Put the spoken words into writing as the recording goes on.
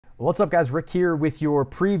What's up, guys? Rick here with your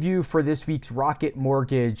preview for this week's Rocket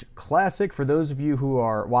Mortgage Classic. For those of you who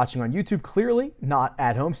are watching on YouTube, clearly not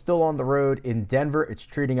at home, still on the road in Denver. It's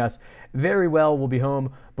treating us very well. We'll be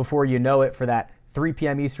home before you know it for that 3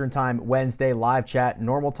 p.m. Eastern time, Wednesday, live chat,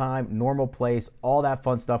 normal time, normal place, all that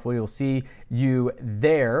fun stuff. We will see you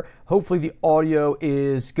there. Hopefully the audio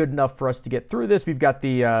is good enough for us to get through this. We've got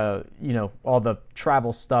the, all the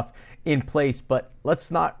travel stuff in place, but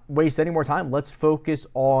let's not waste any more time. Let's focus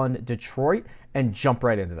on Detroit and jump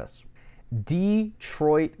right into this.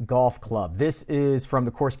 Detroit Golf Club. This is from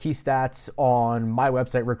the course key stats on my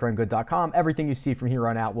website, RickRunGood.com. Everything you see from here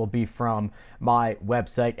on out will be from my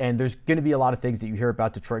website, and there's going to be a lot of things that you hear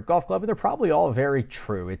about Detroit Golf Club, and they're probably all very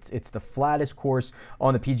true. It's the flattest course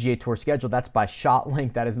on the PGA Tour schedule. That's by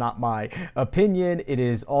ShotLink. That is not my opinion. It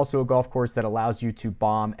is also a golf course that allows you to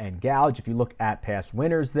bomb and gouge. If you look at past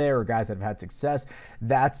winners there or guys that have had success,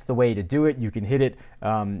 that's the way to do it. You can hit it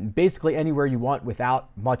basically anywhere you want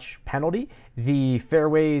without much penalty. The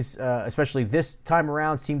fairways, especially this time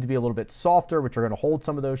around, seem to be a little bit softer, which are going to hold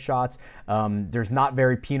some of those shots. There's not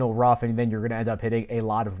very penal rough, and then you're going to end up hitting a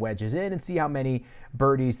lot of wedges in and see how many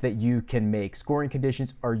birdies that you can make. Scoring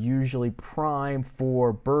conditions are usually prime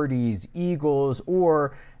for birdies, eagles,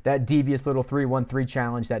 or that devious little 3-1-3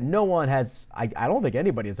 challenge that no one has, I don't think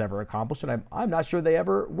anybody has ever accomplished, and I'm not sure they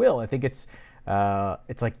ever will. I think it's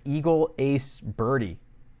like eagle, ace, birdie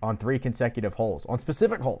on 3 consecutive holes, on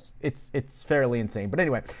specific holes. It's fairly insane. But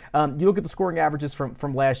anyway, you look at the scoring averages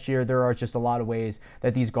from last year, there are just a lot of ways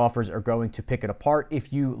that these golfers are going to pick it apart.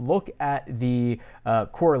 If you look at the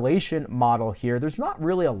correlation model here, there's not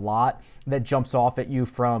really a lot that jumps off at you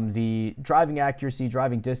from the driving accuracy,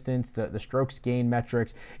 driving distance, the strokes gain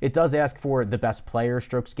metrics. It does ask for the best player,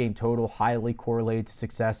 strokes gain total, highly correlated to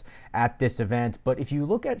success at this event. But if you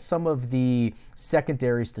look at some of the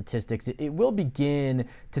secondary statistics, it will begin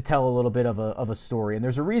to tell a little bit of a story. And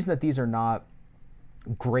there's a reason that these are not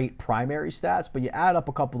great primary stats, but you add up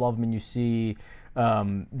a couple of them and you see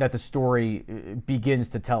that the story begins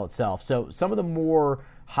to tell itself. So some of the more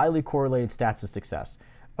highly correlated stats of success: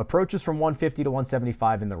 approaches from 150 to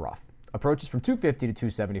 175 in the rough, approaches from 250 to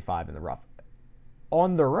 275 in the rough.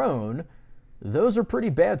 On their own, those are pretty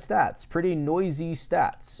bad stats, pretty noisy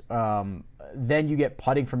stats. Then you get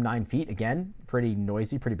putting from 9 feet, again, pretty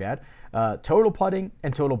noisy, pretty bad. Total putting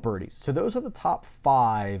and total birdies. So those are the top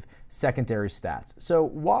 5 secondary stats. So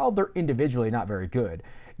while they're individually not very good,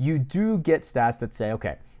 you do get stats that say,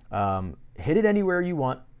 okay, hit it anywhere you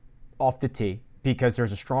want off the tee, because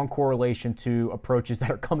there's a strong correlation to approaches that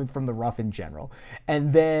are coming from the rough in general.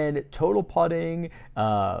 And then total putting,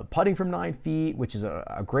 putting from 9 feet, which is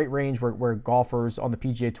a great range where golfers on the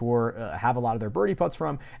PGA Tour have a lot of their birdie putts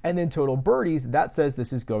from. And then total birdies, that says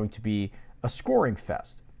this is going to be a scoring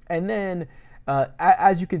fest. And then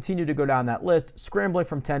as you continue to go down that list, scrambling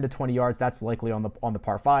from 10 to 20 yards, that's likely on the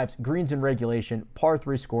par 5s. Greens in regulation, par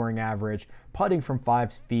 3 scoring average, putting from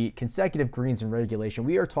 5 feet, consecutive greens in regulation.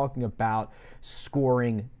 We are talking about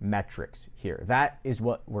scoring metrics here. That is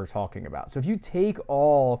what we're talking about. So if you take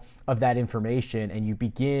all of that information and you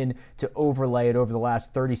begin to overlay it over the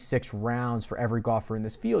last 36 rounds for every golfer in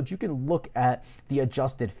this field, you can look at the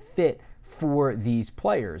adjusted fit for these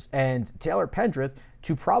players. And Taylor Pendrith,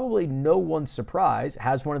 to probably no one's surprise,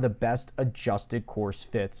 has one of the best adjusted course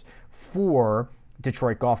fits for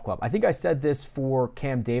Detroit Golf Club. I think I said this for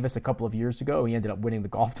Cam Davis a couple of years ago. He ended up winning the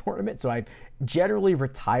golf tournament, so I generally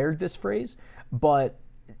retired this phrase. But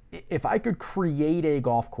if I could create a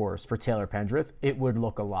golf course for Taylor Pendrith, it would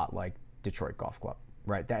look a lot like Detroit Golf Club,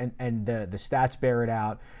 right? And the stats bear it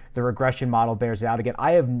out. The regression model bears it out. Again,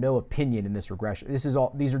 I have no opinion in this regression. These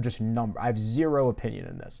are just numbers. I have zero opinion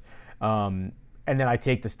in this. And then I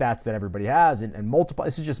take the stats that everybody has and multiply.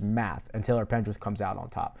 This is just math, and Taylor Pendrith comes out on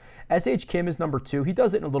top. S.H. Kim is number 2. He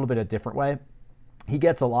does it in a little bit of a different way. He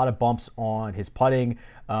gets a lot of bumps on his putting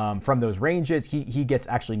from those ranges. He gets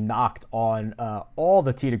actually knocked on all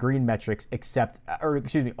the tee to green metrics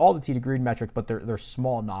all the tee to green metrics, but they're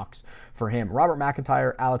small knocks for him. Robert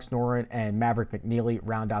McIntyre, Alex Noren, and Maverick McNeely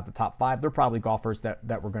round out the top 5. They're probably golfers that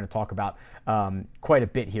we're going to talk about quite a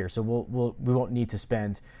bit here, so we won't need to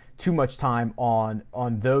spend too much time on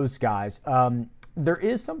those guys. There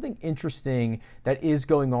is something interesting that is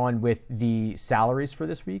going on with the salaries for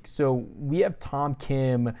this week. So we have Tom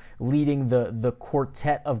Kim leading the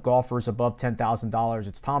quartet of golfers above $10,000.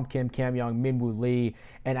 It's Tom Kim, Cam Young, Minwoo Lee,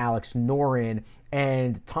 and Alex Noren.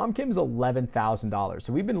 And Tom Kim's $11,000.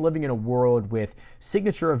 So we've been living in a world with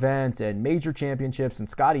signature events and major championships and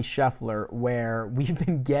Scotty Scheffler, where we've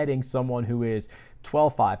been getting someone who is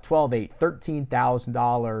 $12,500, $12,800,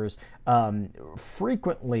 $13,000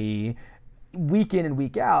 frequently week in and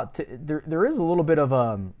week out, there is a little bit of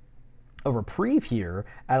a reprieve here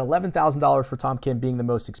at $11,000 for Tom Kim being the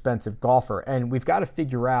most expensive golfer. And we've got to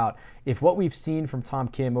figure out if what we've seen from Tom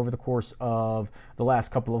Kim over the course of the last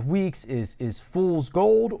couple of weeks is fool's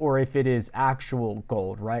gold or if it is actual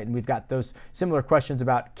gold, right? And we've got those similar questions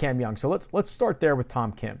about Cam Young. So let's start there with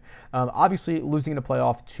Tom Kim. Obviously, losing in a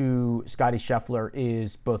playoff to Scottie Scheffler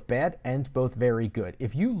is both bad and both very good.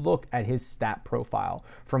 If you look at his stat profile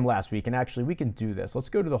from last week, and actually we can do this. Let's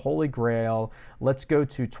go to the Holy Grail. Let's go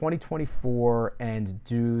to 2024 and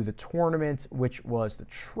do the tournament, which was the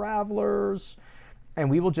Travelers. And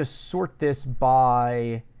we will just sort this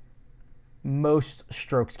by most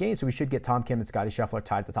strokes gained. So we should get Tom Kim and Scottie Scheffler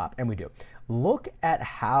tied at the top. And we do. Look at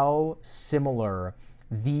how similar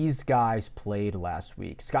these guys played last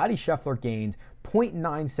week. Scottie Scheffler gained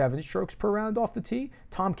 0.97 strokes per round off the tee.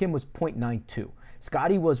 Tom Kim was 0.92.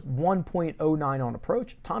 Scottie was 1.09 on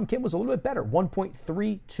approach. Tom Kim was a little bit better,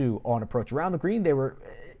 1.32 on approach. Around the green, they were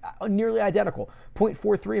nearly identical,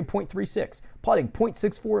 0.43 and 0.36. Putting,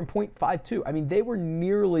 0.64 and 0.52. I mean, they were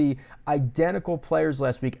nearly identical players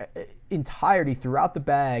last week, entirety throughout the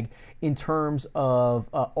bag in terms of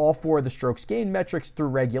all four of the strokes gained metrics through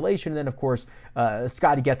regulation. And then, of course,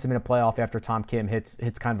 Scottie gets him in a playoff after Tom Kim hits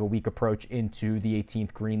kind of a weak approach into the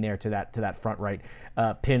 18th green there to that front right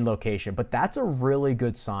pin location. But that's a really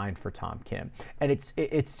good sign for Tom Kim. And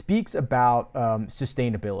it speaks about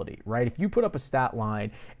sustainability, right? If you put up a stat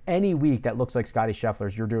line any week that looks like Scottie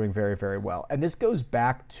Scheffler's, you're doing very, very well. And this goes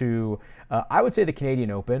back to, I would say, the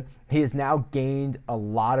Canadian Open. He has now gained a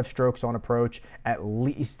lot of strokes on approach, at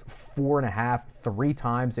least 4.5, 3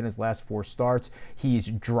 times in his last 4 starts. He's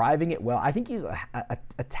driving it well. I think he's a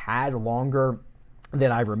tad longer than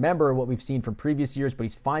I remember what we've seen from previous years, but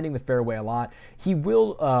he's finding the fairway a lot. He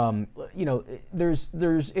will,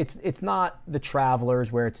 it's not the Travelers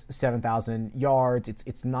where it's 7,000 yards.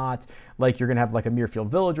 It's not like you're gonna have like a Muirfield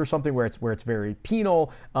Village or something where it's very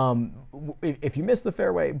penal if you miss the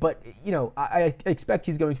fairway. But I expect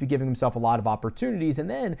he's going to be giving himself a lot of opportunities. And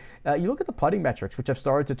then you look at the putting metrics, which have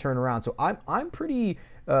started to turn around. So I'm pretty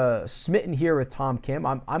smitten here with Tom Kim.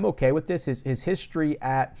 I'm okay with this. His history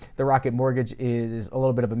at the Rocket Mortgage is a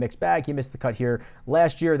little bit of a mixed bag. He missed the cut here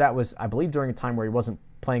last year. That was, I believe, during a time where he wasn't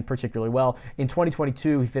playing particularly well. In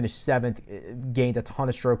 2022, he finished 7th, gained a ton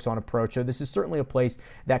of strokes on approach. So this is certainly a place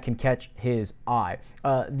that can catch his eye.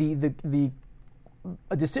 A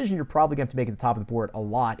decision you're probably going to have to make at the top of the board a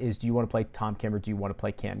lot is, do you want to play Tom Kim or do you want to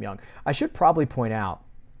play Cam Young? I should probably point out,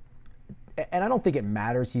 and I don't think it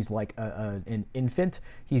matters, he's like an infant.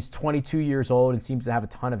 He's 22 years old and seems to have a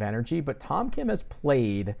ton of energy, but Tom Kim has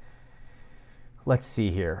played, let's see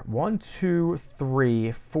here, 1, 2,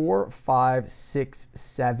 3, 4, 5, 6,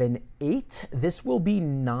 7, 8. This will be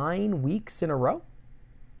 9 weeks in a row.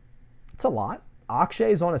 It's a lot.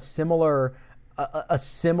 Akshay is on a similar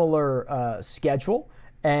schedule.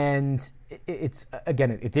 And it's,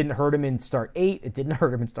 again, it didn't hurt him in start 8. It didn't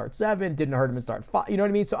hurt him in start 7. It didn't hurt him in start 5. You know what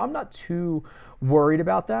I mean? So I'm not too worried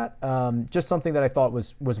about that. Just something that I thought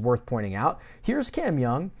was worth pointing out. Here's Cam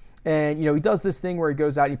Young. And, he does this thing where he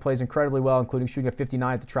goes out, he plays incredibly well, including shooting a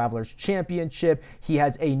 59 at the Travelers Championship. He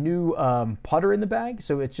has a new putter in the bag.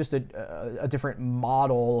 So it's just a different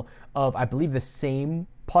model of, I believe, the same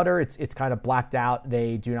putter. It's kind of blacked out.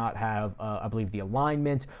 They do not have, I believe, the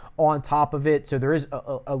alignment on top of it. So there is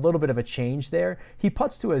a little bit of a change there. He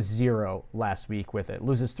putts to a 0 last week with it.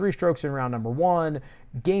 Loses 3 strokes in round number 1,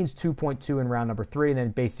 gains 2.2 in round number 3, and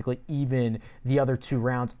then basically even the other 2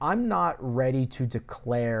 rounds. I'm not ready to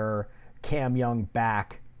declare Cam Young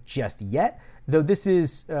back just yet, though this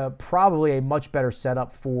is probably a much better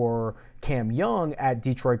setup for Cam Young at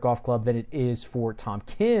Detroit Golf Club than it is for Tom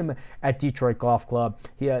Kim at Detroit Golf Club.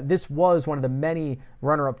 This was one of the many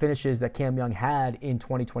runner-up finishes that Cam Young had in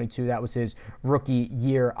 2022. That was his rookie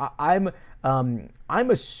year. I'm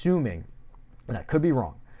assuming, and I could be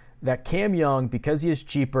wrong, that Cam Young, because he is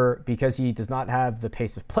cheaper, because he does not have the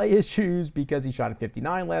pace of play issues, because he shot a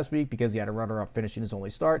 59 last week, because he had a runner-up finish in his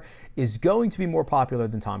only start, is going to be more popular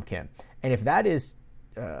than Tom Kim. And if that is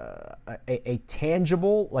a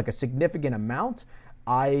tangible, like a significant amount,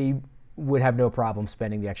 I would have no problem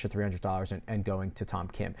spending the extra $300 and going to Tom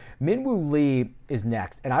Kim. Minwoo Lee is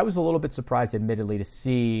next, and I was a little bit surprised, admittedly, to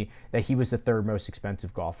see that he was the 3rd most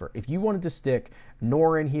expensive golfer. If you wanted to stick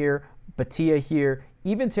Noren here, Bhatia here,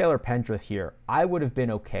 even Taylor Pendrith here, I would have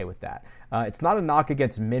been okay with that. It's not a knock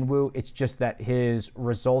against Minwoo. It's just that his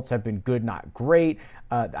results have been good, not great.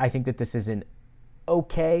 I think that this is an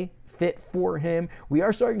okay fit for him. We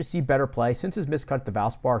are starting to see better play. Since his missed cut at the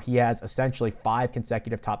Valspar, he has essentially 5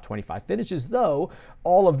 consecutive top 25 finishes, though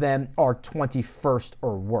all of them are 21st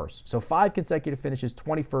or worse. So 5 consecutive finishes,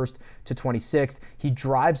 21st to 26th. He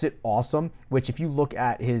drives it awesome, which if you look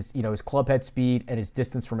at his, his club head speed and his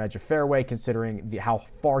distance from edge of fairway, considering how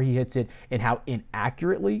far he hits it and how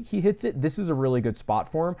inaccurately he hits it, this is a really good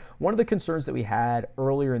spot for him. One of the concerns that we had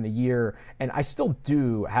earlier in the year, and I still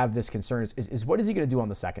do have this concern, is what is he going to do on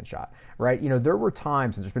the second shot, right? There were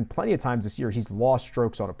times, and there's been plenty of times this year, he's lost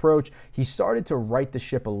strokes on approach. He started to right the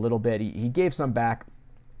ship a little bit. He gave some back,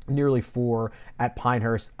 nearly 4 at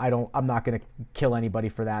Pinehurst. I'm not going to kill anybody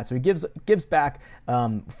for that. So he gives back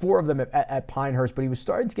 4 of them at Pinehurst, but he was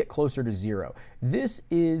starting to get closer to 0. This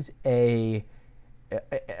is a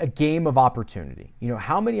game of opportunity.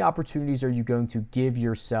 How many opportunities are you going to give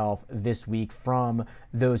yourself this week from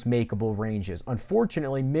those makeable ranges?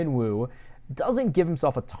 Unfortunately, Minwoo doesn't give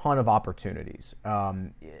himself a ton of opportunities.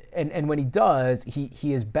 And when he does,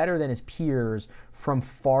 he is better than his peers from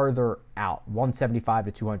farther out, 175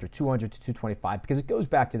 to 200, 200 to 225, because it goes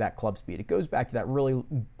back to that club speed. It goes back to that really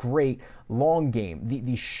great long game.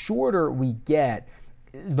 The shorter we get,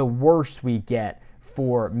 the worse we get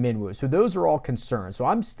for Minwoo. So those are all concerns. So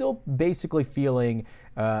I'm still basically feeling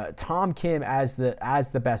Tom Kim as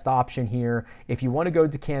the best option here. If you want to go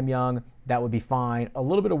to Cam Young, that would be fine. A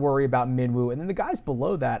little bit of worry about Minwoo. And then the guys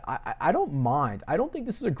below that, I don't mind. I don't think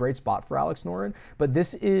this is a great spot for Alex Noren, but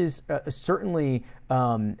this is certainly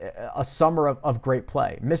a summer of great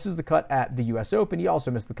play. Misses the cut at the U.S. Open. He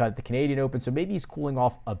also missed the cut at the Canadian Open, so maybe he's cooling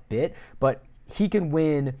off a bit, but he can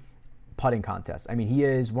win putting contests. I mean, he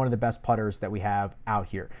is one of the best putters that we have out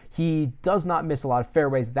here. He does not miss a lot of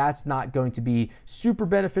fairways. That's not going to be super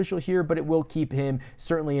beneficial here, but it will keep him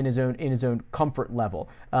certainly in his own comfort level.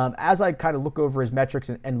 As I kind of look over his metrics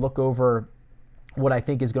and look over what I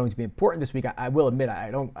think is going to be important this week, I will admit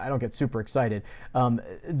I don't get super excited.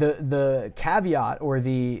 The caveat or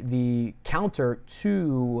the counter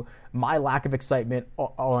to my lack of excitement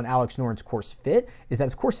on Alex Noren's course fit is that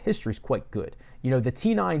his course history is quite good. The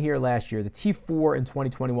T9 here last year, the T4 in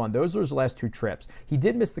 2021, those were his last 2 trips. He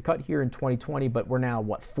did miss the cut here in 2020, but we're now,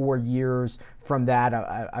 4 years from that?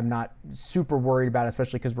 I'm not super worried about it,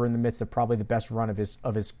 especially because we're in the midst of probably the best run of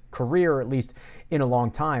his career, or at least in a long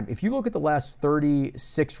time. If you look at the last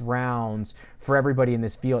 36 rounds for everybody in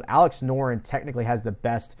this field, Alex Noren technically has the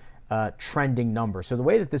best trending number. So the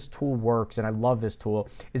way that this tool works, and I love this tool,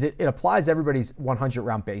 is it applies everybody's 100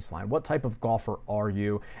 round baseline. What type of golfer are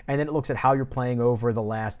you? And then it looks at how you're playing over the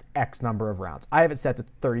last X number of rounds. I have it set to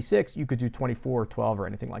 36. You could do 24 or 12 or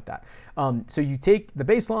anything like that. So you take the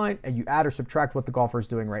baseline and you add or subtract what the golfer is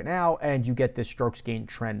doing right now, and you get this strokes gained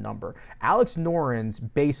trend number. Alex Noren's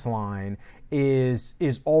baseline is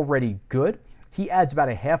already good. He adds about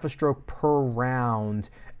a half a stroke per round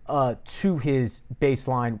to his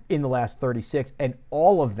baseline in the last 36, and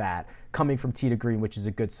all of that coming from tee to green, which is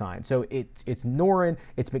a good sign. So it's Noren,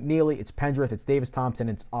 it's McNeely, it's Pendrith, it's Davis Thompson,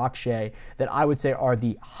 it's Akshay that I would say are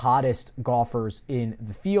the hottest golfers in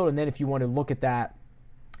the field. And then if you want to look at that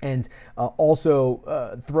and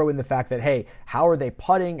also throw in the fact that, hey, how are they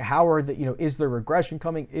putting? How are the, is there regression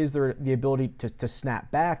coming? Is there the ability to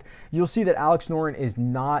snap back? You'll see that Alex Noren is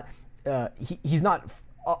not, he's not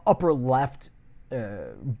upper left.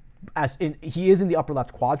 He is in the upper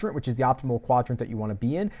left quadrant, which is the optimal quadrant that you want to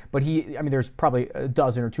be in. But there's probably a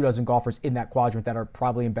dozen or 2 dozen golfers in that quadrant that are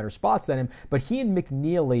probably in better spots than him. But he and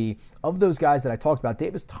McNeely, of those guys that I talked about,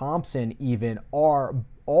 Davis Thompson even, are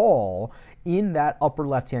all in that upper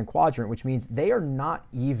left-hand quadrant, which means they are not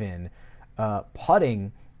even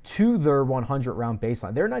putting to their 100 round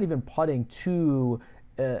baseline. They're not even putting to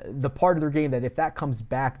the part of their game that if that comes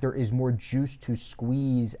back, there is more juice to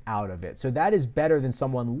squeeze out of it. So that is better than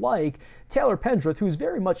someone like Taylor Pendrith, who's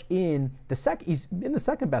very much in the he's in the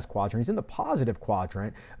second best quadrant. He's in the positive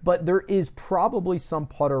quadrant, but there is probably some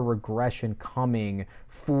putter regression coming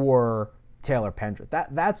for Taylor Pendrith.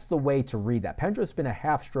 That's the way to read that. Pendrith's been a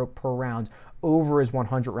half stroke per round over his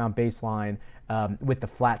 100 round baseline with the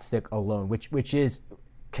flat stick alone, which is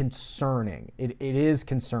concerning. It is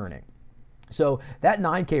concerning. So that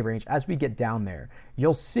 9K range, as we get down there,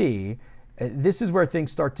 you'll see this is where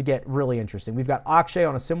things start to get really interesting. We've got Akshay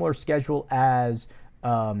on a similar schedule as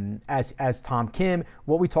Tom Kim.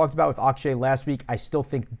 What we talked about with Akshay last week, I still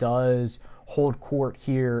think does hold court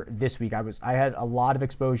here this week. I had a lot of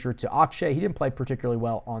exposure to Akshay. He didn't play particularly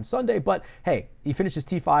well on Sunday, but hey, he finishes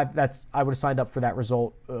T5. I would have signed up for that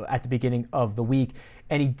result at the beginning of the week.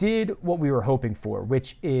 And he did what we were hoping for,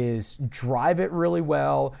 which is drive it really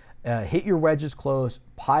well, hit your wedges close,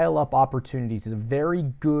 pile up opportunities. He's a very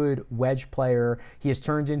good wedge player. He has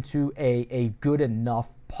turned into a good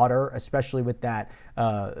enough putter, especially with that,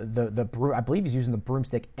 I believe he's using the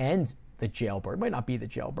broomstick and the jailbird. It might not be the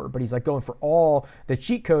jailbird, but he's like going for all the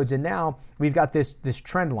cheat codes. And now we've got this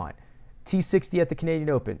trend line. T60 at the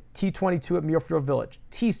Canadian Open, T22 at Muirfield Village,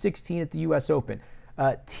 T16 at the US Open,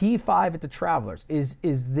 T5 at the Travelers.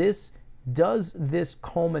 Does this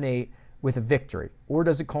culminate with a victory, or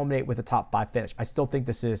does it culminate with a top 5 finish? I still think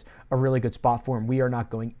this is a really good spot for him. We are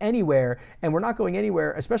not going anywhere, and we're not going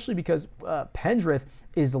anywhere, especially because Pendrith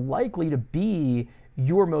is likely to be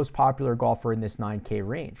your most popular golfer in this 9K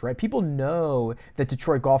range, right? People know that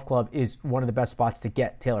Detroit Golf Club is one of the best spots to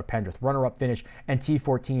get Taylor Pendrith, runner-up finish and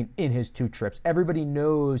T14 in his 2 trips. Everybody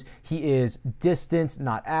knows he is distance,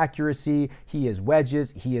 not accuracy. He is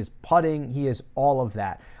wedges, he is putting, he is all of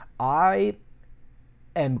that. I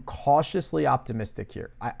am cautiously optimistic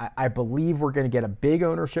here. I believe we're going to get a big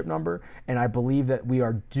ownership number, and I believe that we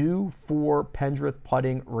are due for Pendrith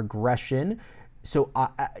putting regression. So,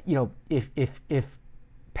 if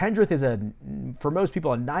Pendrith is for most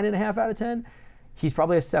people, a 9.5 out of 10, he's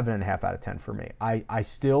probably a 7.5 out of 10 for me. I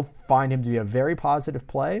still find him to be a very positive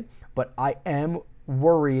play, but I am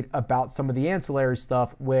worried about some of the ancillary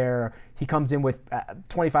stuff where he comes in with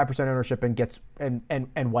 25% ownership and gets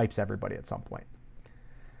and wipes everybody at some point.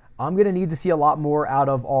 I'm going to need to see a lot more out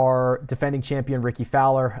of our defending champion, Ricky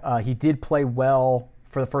Fowler. He did play well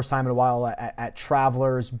for the first time in a while at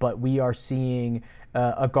Travelers, but we are seeing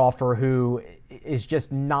a golfer who is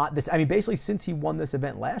just not this. I mean, basically since he won this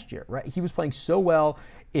event last year, right? He was playing so well.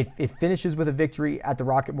 It finishes with a victory at the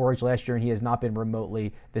Rocket Mortgage last year, and he has not been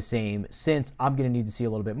remotely the same since. I'm going to need to see a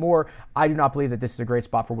little bit more. I do not believe that this is a great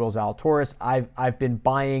spot for Will Zalatoris. I've been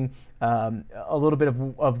buying a little bit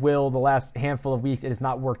of Will the last handful of weeks. It has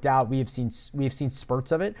not worked out. We have seen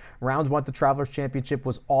spurts of it. Round 1 at the Travelers Championship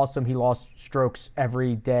was awesome. He lost strokes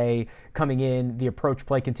every day coming in. The approach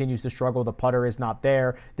play continues to struggle. The putter is not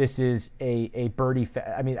there. This is a birdie.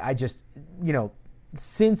 I mean,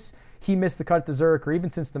 since he missed the cut at the Zurich, or even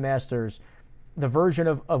since the Masters, the version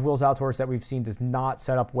of Will Zalatoris that we've seen does not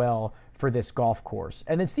set up well for this golf course.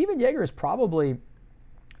 And then Steven Yeager is probably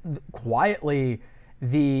quietly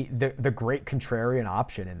the great contrarian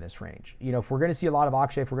option in this range. You know, if we're going to see a lot of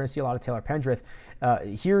Akshay, if we're going to see a lot of Taylor Pendrith,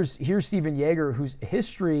 here's Steven Yeager, whose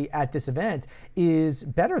history at this event is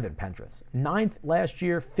better than Pendrith's. 9th last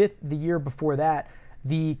year, 5th the year before that.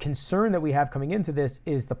 The concern that we have coming into this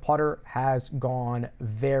is the putter has gone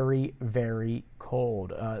very, very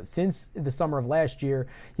cold. Since the summer of last year,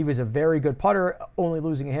 he was a very good putter, only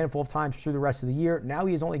losing a handful of times through the rest of the year. Now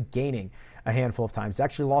he is only gaining a handful of times. He's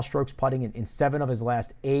actually lost strokes putting in 7 of his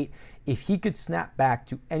last 8. If he could snap back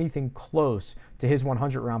to anything close to his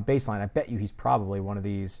 100-round baseline, I bet you he's probably one of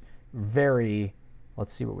these very,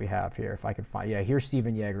 let's see what we have here. If I could find, yeah, here's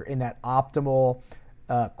Steven Yeager in that optimal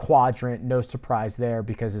quadrant. No surprise there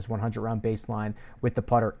because his 100-round baseline with the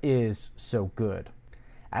putter is so good.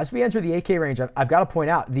 As we enter the 8K range, I've got to point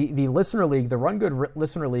out the listener league, the Run Good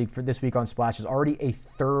listener league for this week on Splash is already a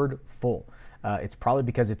third full. It's probably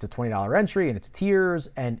because it's a $20 entry and it's tiers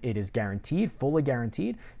and it is guaranteed, fully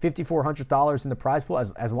guaranteed, $5,400 in the prize pool.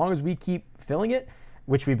 As long as we keep filling it,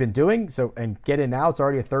 which we've been doing, so and get in now, it's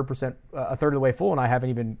already a third of the way full, and I haven't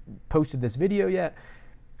even posted this video yet.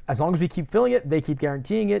 As long as we keep filling it, they keep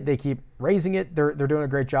guaranteeing it, they keep raising it. They're doing a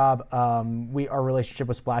great job. Our relationship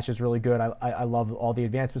with Splash is really good. I love all the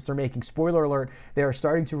advancements they're making. Spoiler alert, they are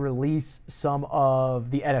starting to release some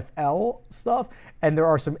of the NFL stuff, and there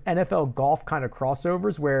are some NFL golf kind of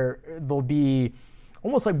crossovers where there'll be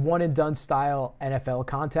almost like one and done style NFL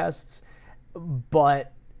contests, one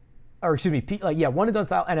and done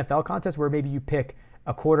style NFL contests where maybe you pick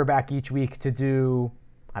a quarterback each week to do,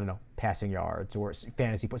 I don't know, passing yards or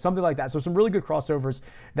fantasy points, something like that. So some really good crossovers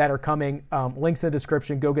that are coming. Links in the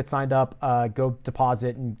description. Go get signed up. Go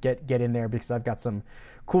deposit and get in there because I've got some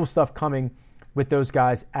cool stuff coming with those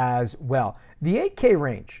guys as well. The 8K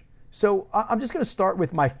range. So I'm just going to start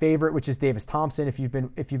with my favorite, which is Davis Thompson. If you've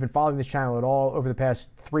been following this channel at all over the past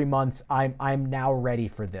 3 months, I'm now ready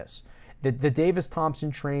for this. The Davis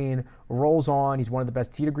Thompson train rolls on. He's one of the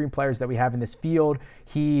best tee to green players that we have in this field.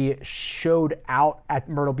 He showed out at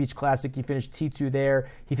Myrtle Beach Classic. He finished T2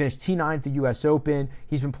 there. He finished T9 at the US Open.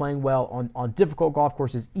 He's been playing well on difficult golf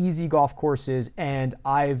courses, easy golf courses, and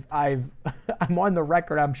I'm on the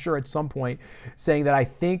record, I'm sure at some point, saying that I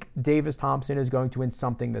think Davis Thompson is going to win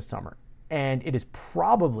something this summer. And it's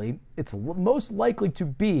most likely to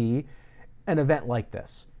be an event like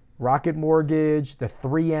this. Rocket Mortgage, the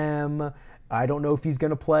 3M. I don't know if he's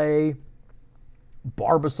going to play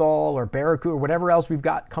Barbasol or Barracuda or whatever else we've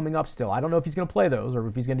got coming up still. I don't know if he's going to play those or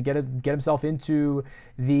if he's going to get himself into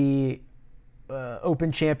the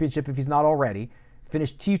Open Championship if he's not already.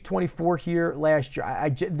 Finished T24 here last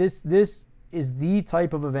year. This is the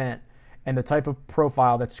type of event and the type of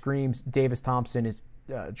profile that screams Davis Thompson is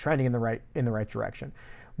trending in the right direction.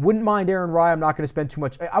 Wouldn't mind Aaron Rai. I'm not going to spend too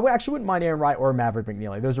much. Actually wouldn't mind Aaron Rai or Maverick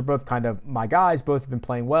McNeely. Those are both kind of my guys. Both have been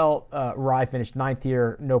playing well. Rai finished 9th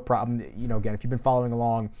here, no problem. You know, again, if you've been following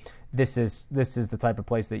along, this is the type of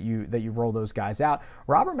place that you roll those guys out.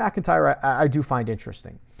 Robert McIntyre, I do find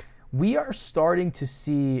interesting. We are starting to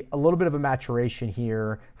see a little bit of a maturation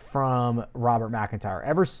here from Robert McIntyre.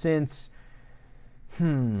 Ever since,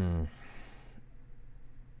 let's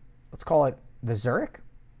call it the Zurich,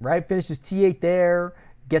 right? Finishes T8 there,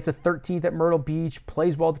 gets a 13th at Myrtle Beach,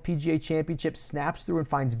 plays well at the PGA Championship, snaps through and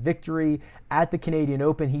finds victory at the Canadian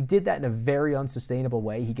Open. He did that in a very unsustainable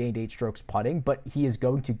way. He gained 8 strokes putting, but he is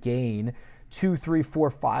going to gain 2, 3, 4,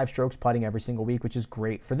 5 strokes putting every single week, which is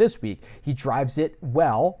great for this week. He drives it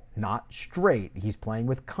well, not straight. He's playing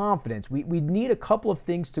with confidence. We need a couple of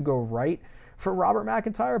things to go right for Robert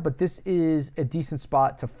McIntyre, but this is a decent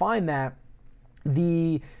spot to find that.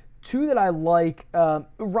 The two that I like,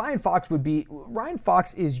 Ryan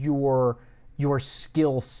Fox is your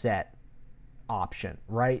skill set option,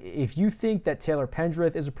 right? If you think that Taylor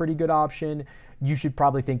Pendrith is a pretty good option, you should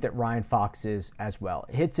probably think that Ryan Fox is as well.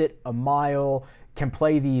 Hits it a mile, can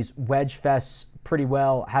play these wedge fests pretty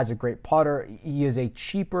well, has a great putter. He is a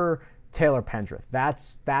cheaper Taylor Pendrith.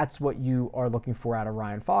 That's what you are looking for out of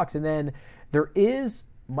Ryan Fox. And then there is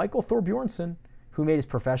Michael Thorbjornsen, who made his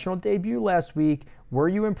professional debut last week. Were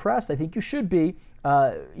you impressed? I think you should be.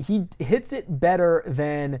 He hits it better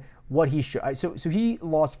than what he should. So he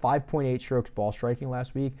lost 5.8 strokes ball striking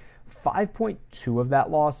last week. 5.2 of that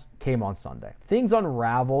loss came on Sunday. Things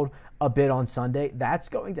unraveled a bit on Sunday. That's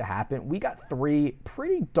going to happen. We got 3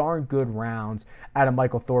 pretty darn good rounds out of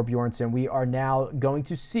Michael Thorbjornsen. We are now going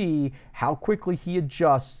to see how quickly he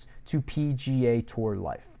adjusts to PGA Tour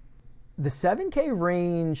life. The 7K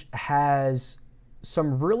range has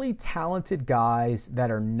some really talented guys that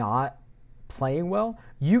are not playing well.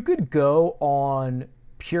 You could go on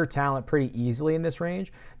pure talent pretty easily in this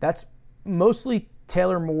range. That's mostly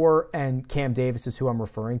Taylor Moore and Cam Davis is who I'm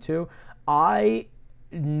referring to. I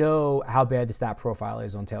know how bad the stat profile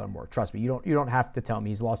is on Taylor Moore. Trust me, you don't have to tell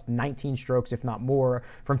me. He's lost 19 strokes, if not more,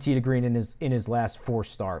 from tee to green in his last 4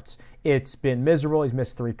 starts. It's been miserable. He's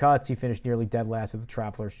missed 3 cuts. He finished nearly dead last at the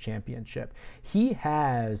Travelers Championship. He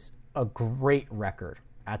has a great record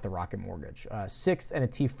at the Rocket Mortgage. 6th and a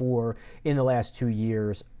T4 in the last 2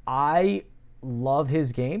 years. I love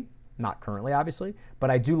his game. Not currently, obviously, but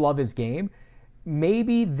I do love his game.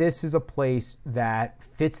 Maybe this is a place that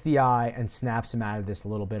fits the eye and snaps him out of this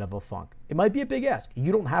little bit of a funk. It might be a big ask.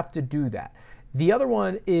 You don't have to do that. The other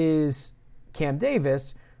one is Cam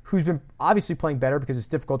Davis, who's been obviously playing better because it's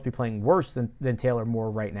difficult to be playing worse than Taylor Moore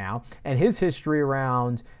right now. And his history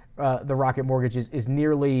around the Rocket Mortgage is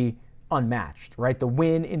nearly unmatched, right? The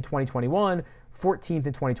win in 2021, 14th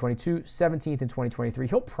in 2022, 17th in 2023.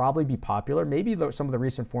 He'll probably be popular. Maybe some of the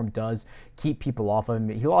recent form does keep people off of him.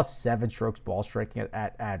 He lost 7 strokes ball striking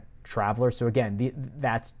at Traveler. So again,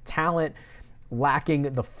 that's talent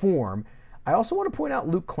lacking the form. I also want to point out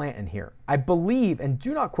Luke Clanton here. I believe, and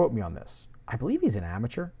do not quote me on this, I believe he's an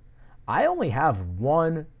amateur. I only have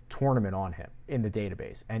 1 tournament on him in the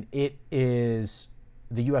database, and it is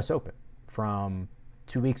the US Open from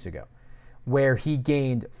 2 weeks ago, where he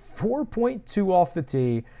gained 4.2 off the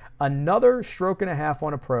tee, another stroke and a half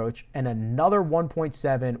on approach, and another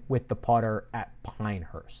 1.7 with the putter at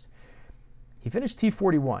Pinehurst. He finished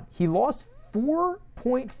T41. He lost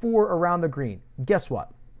 4.4 around the green. Guess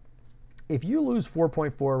what? If you lose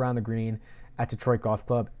 4.4 around the green at Detroit Golf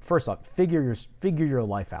Club, first off, figure your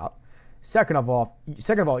life out. Second of all,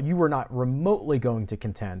 you were not remotely going to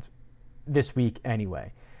contend this week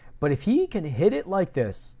anyway. But if he can hit it like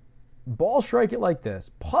this, ball strike it like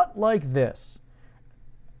this, putt like this,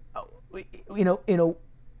 in a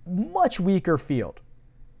much weaker field,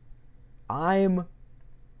 I'm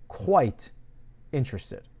quite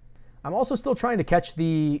interested. I'm also still trying to catch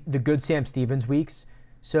the good Sam Stevens weeks.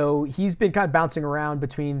 So he's been kind of bouncing around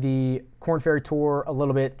between the Korn Ferry Tour a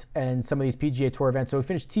little bit and some of these PGA Tour events. So he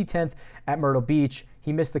finished T10th at Myrtle Beach.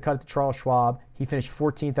 He missed the cut at the Charles Schwab. He finished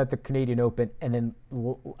 14th at the Canadian Open. And then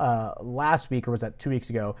last week, or was that 2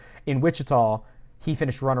 weeks ago, in Wichita, he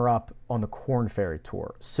finished runner-up on the Korn Ferry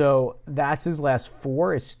Tour. So that's his last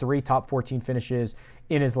 4. It's 3 top 14 finishes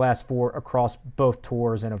in his last 4 across both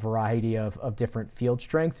tours and a variety of different field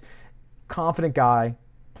strengths. Confident guy,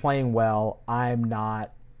 playing well. I'm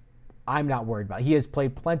not I'm not worried about. He has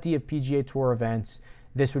played plenty of PGA Tour events.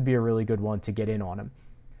 This would be a really good one to get in on him.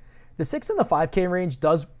 The 6 and the 5K range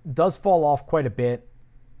does fall off quite a bit.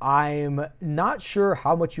 I'm not sure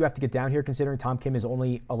how much you have to get down here considering Tom Kim is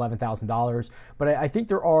only $11,000, but I think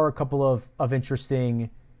there are a couple of interesting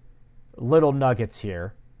little nuggets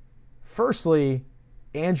here. Firstly,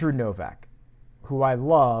 Andrew Novak, who I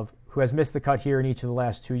love, who has missed the cut here in each of the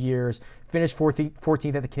last 2 years, finished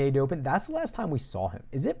 14th at the Canadian Open. That's the last time we saw him.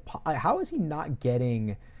 How is he not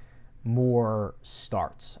getting more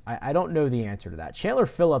starts? I don't know the answer to that. Chandler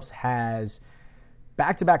Phillips has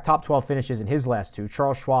back-to-back top 12 finishes in his last 2,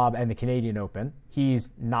 Charles Schwab and the Canadian Open.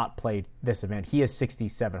 He's not played this event. He has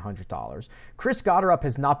 $6,700. Chris Gotterup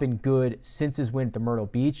has not been good since his win at the Myrtle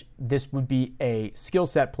Beach. This would be a skill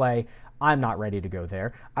set play. I'm not ready to go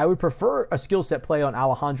there. I would prefer a skill set play on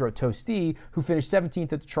Alejandro Tosti, who finished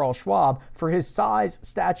 17th at the Charles Schwab. For his size,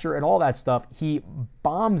 stature, and all that stuff, he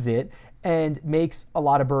bombs it and makes a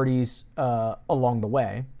lot of birdies along the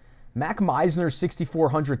way. Mac Meisner,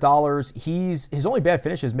 $6,400. His only bad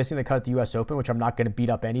finish is missing the cut at the U.S. Open, which I'm not going to beat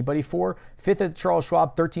up anybody for. 5th at Charles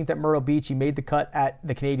Schwab, 13th at Myrtle Beach. He made the cut at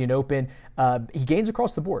the Canadian Open. He gains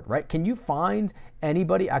across the board, right? Can you find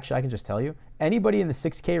anybody, actually I can just tell you, anybody in the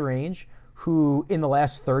 6K range who in the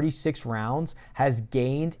last 36 rounds has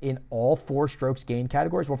gained in all 4 strokes gained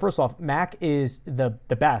categories? Well, first off, Mac is the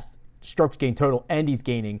best strokes gained total, and he's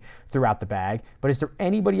gaining throughout the bag. But is there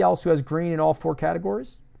anybody else who has green in all 4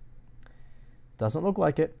 categories? Doesn't look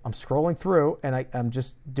like it. I'm scrolling through, and I'm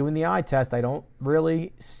just doing the eye test. I don't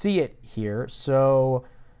really see it here, so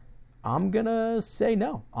I'm gonna say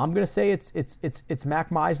no. I'm gonna say it's Mac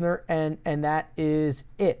Meisner, and that is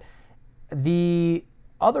it. The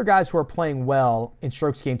other guys who are playing well in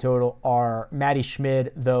strokes gained total are Matty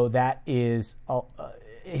Schmid, though that is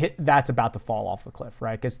that's about to fall off a cliff,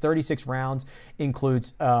 right? Because 36 rounds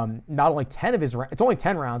includes not only 10 of his rounds, it's only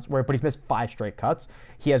 10 rounds, but he's missed 5 straight cuts.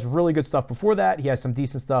 He has really good stuff before that. He has some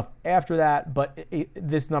decent stuff after that, but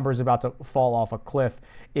this number is about to fall off a cliff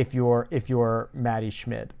if you're Matty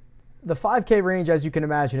Schmid. The 5K range, as you can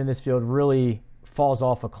imagine in this field, really falls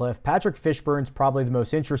off a cliff. Patrick Fishburne's probably the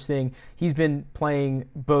most interesting. He's been playing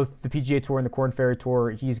both the PGA Tour and the Korn Ferry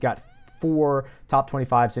Tour. He's got 4 top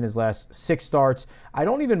 25s in his last 6 starts. I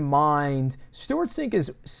don't even mind. Stewart Cink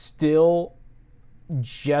is still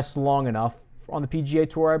just long enough on the PGA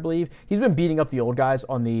Tour, I believe. He's been beating up the old guys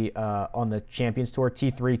on the Champions Tour,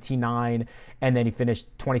 T3, T9, and then he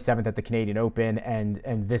finished 27th at the Canadian Open.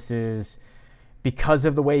 And this is, because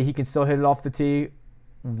of the way he can still hit it off the tee,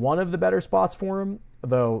 one of the better spots for him,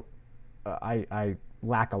 though I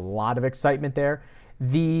lack a lot of excitement there.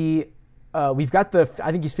 We've got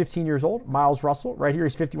I think he's 15 years old, Miles Russell. Right here,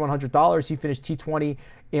 he's $5,100. He finished T20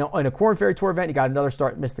 in a Korn Ferry Tour event. He got another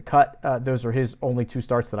start, missed the cut. Those are his only 2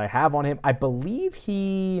 starts that I have on him. I believe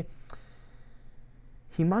he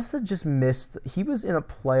must have just missed. He was in a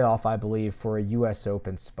playoff, I believe, for a U.S.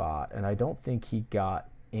 Open spot, and I don't think he got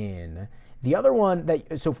in. The other one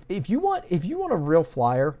so if you want a real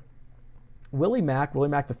flyer, Willie Mack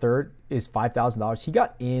III is $5,000. He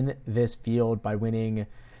got in this field by winning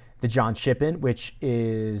the John Shippen, which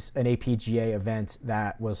is an APGA event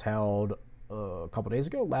that was held a couple days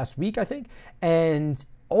ago, last week, I think, and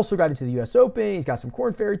also got into the U.S. Open. He's got some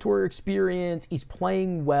Korn Ferry Tour experience. He's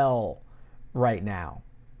playing well right now.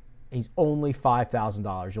 He's only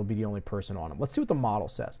 $5,000. You'll be the only person on him. Let's see what the model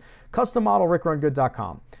says. Custom model,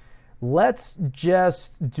 RickRunGood.com. Let's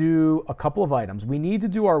just do a couple of items. We need to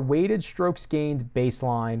do our weighted strokes gained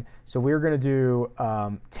baseline. So we're going to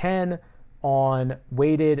do 10 on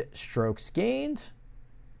weighted strokes gained,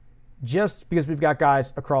 just because we've got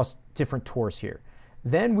guys across different tours here.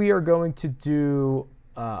 Then we are going to do,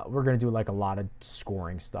 like a lot of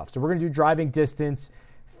scoring stuff. So we're going to do driving distance,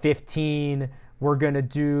 15. We're going to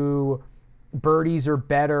do birdies or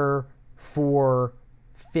better for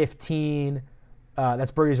 15.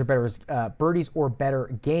 That's birdies or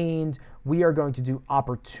better gained. We are going to do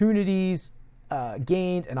opportunities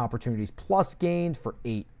gained and opportunities plus gained for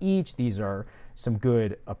 8 each. These are some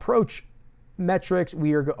good approach metrics.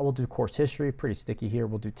 We'll do course history, pretty sticky here.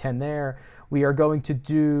 We'll do 10 there. We are going to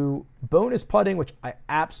do bonus putting, which I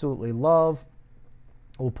absolutely love.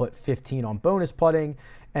 We'll put 15 on bonus putting,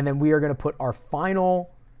 and then we are going to put our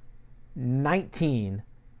final 19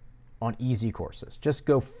 on easy courses. Just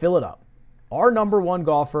go fill it up. Our number 1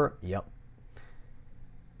 golfer,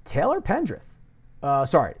 Taylor Pendrith.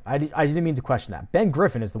 Sorry, I didn't mean to question that. Ben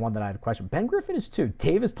Griffin is the one that I had to question. Ben Griffin is 2.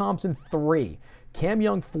 Davis Thompson, 3. Cam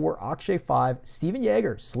Young, 4. Akshay, 5. Steven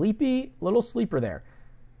Yeager, little sleeper there,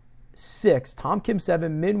 6. Tom Kim,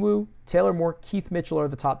 7. Minwoo, Taylor Moore, Keith Mitchell are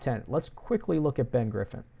the top 10. Let's quickly look at Ben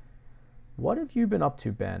Griffin. What have you been up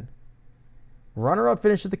to, Ben? Runner-up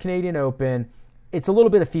finish at the Canadian Open. It's a little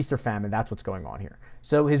bit of feast or famine. That's what's going on here.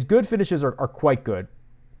 So his good finishes are quite good.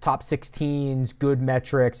 Top 16s, good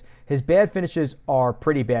metrics. His bad finishes are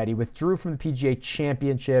pretty bad. He withdrew from the PGA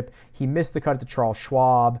Championship. He missed the cut at the Charles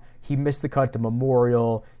Schwab. He missed the cut at the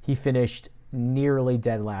Memorial. He finished nearly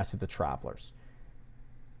dead last at the Travelers.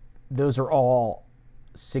 Those are all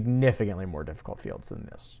significantly more difficult fields than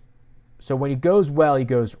this. So when he goes well, he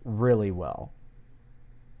goes really well.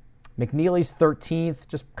 McNeely's 13th,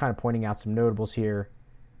 just kind of pointing out some notables here.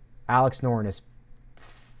 Alex Noren is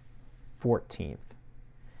 14th.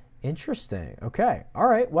 Interesting. Okay. All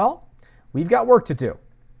right. Well, we've got work to do.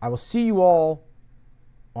 I will see you all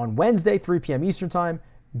on Wednesday, 3 p.m. Eastern Time.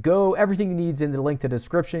 Go. Everything you need is in the link to the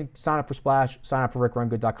description. Sign up for Splash. Sign up for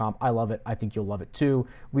RickRunGood.com. I love it. I think you'll love it too.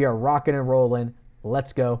 We are rocking and rolling.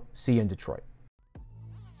 Let's go. See you in Detroit.